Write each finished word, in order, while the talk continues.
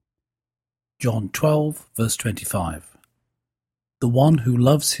John 12, verse 25. The one who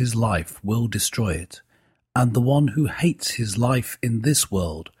loves his life will destroy it, and the one who hates his life in this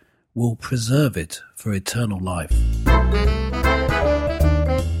world will preserve it for eternal life.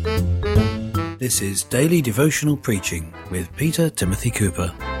 This is Daily Devotional Preaching with Peter Timothy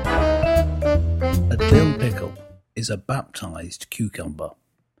Cooper. A dill pickle is a baptized cucumber.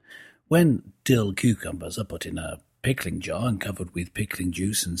 When dill cucumbers are put in a pickling jar and covered with pickling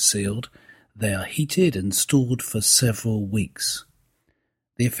juice and sealed, they are heated and stored for several weeks.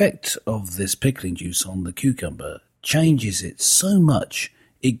 The effect of this pickling juice on the cucumber changes it so much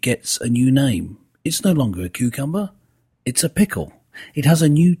it gets a new name. It's no longer a cucumber, it's a pickle. It has a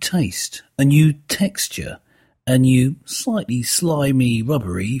new taste, a new texture, a new slightly slimy,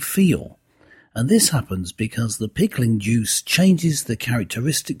 rubbery feel. And this happens because the pickling juice changes the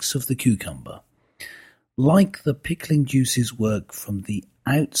characteristics of the cucumber. Like the pickling juices work from the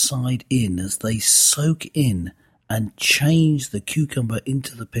outside in as they soak in and change the cucumber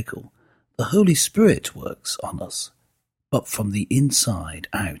into the pickle, the Holy Spirit works on us, but from the inside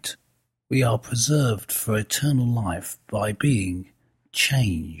out. We are preserved for eternal life by being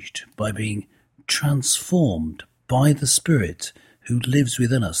changed, by being transformed by the Spirit who lives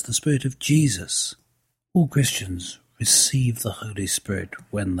within us, the Spirit of Jesus. All Christians receive the Holy Spirit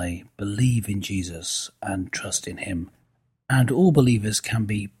when they believe in Jesus and trust in Him. And all believers can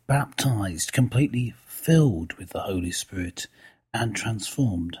be baptized, completely filled with the Holy Spirit and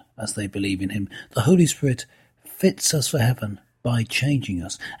transformed as they believe in Him. The Holy Spirit fits us for heaven by changing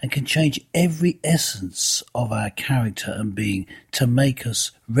us and can change every essence of our character and being to make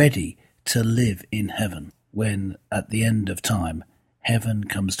us ready to live in heaven. When at the end of time, heaven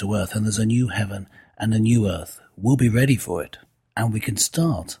comes to earth and there's a new heaven and a new earth, we'll be ready for it. And we can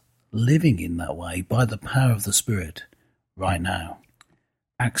start living in that way by the power of the Spirit right now.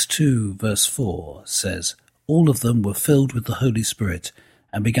 Acts 2 verse 4 says, all of them were filled with the Holy Spirit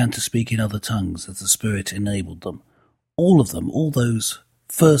and began to speak in other tongues as the Spirit enabled them. All of them, all those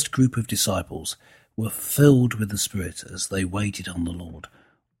first group of disciples, were filled with the Spirit as they waited on the Lord.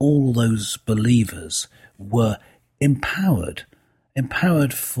 All those believers were empowered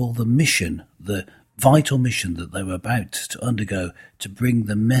for the mission, the vital mission that they were about to undergo to bring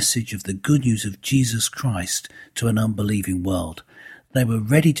the message of the good news of Jesus Christ to an unbelieving world. They were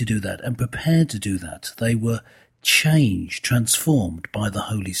ready to do that and prepared to do that. They were changed, transformed by the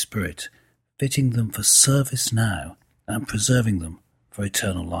Holy Spirit, fitting them for service now and preserving them for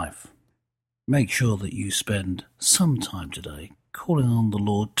eternal life. Make sure that you spend some time today calling on the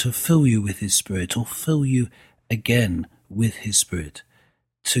Lord to fill you with His Spirit, or fill you again with His Spirit,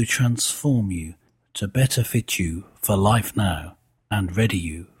 to transform you, to better fit you for life now and ready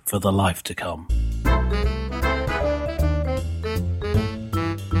you for the life to come.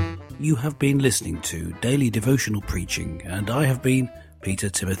 You have been listening to Daily Devotional Preaching, and I have been Peter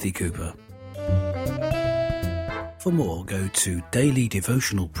Timothy Cooper. For more, go to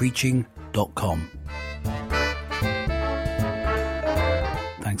dailydevotionalpreaching.com.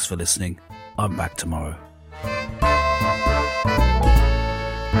 Thanks for listening. I'm back tomorrow.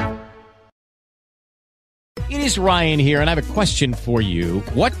 It is Ryan here, and I have a question for you.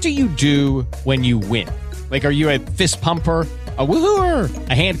 What do you do when you win? Like, are you a fist pumper, a woo-hooer,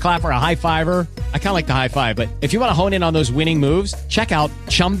 a hand clapper, a high-fiver? I kind of like the high-five, but if you want to hone in on those winning moves, check out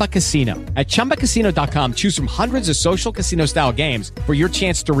Chumba Casino. At ChumbaCasino.com, choose from hundreds of social casino-style games for your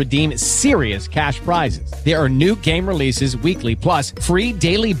chance to redeem serious cash prizes. There are new game releases weekly, plus free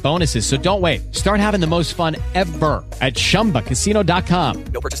daily bonuses, so don't wait. Start having the most fun ever at ChumbaCasino.com.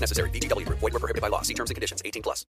 No purchase necessary. VGW Group. Void where prohibited by law. See terms and conditions. 18+.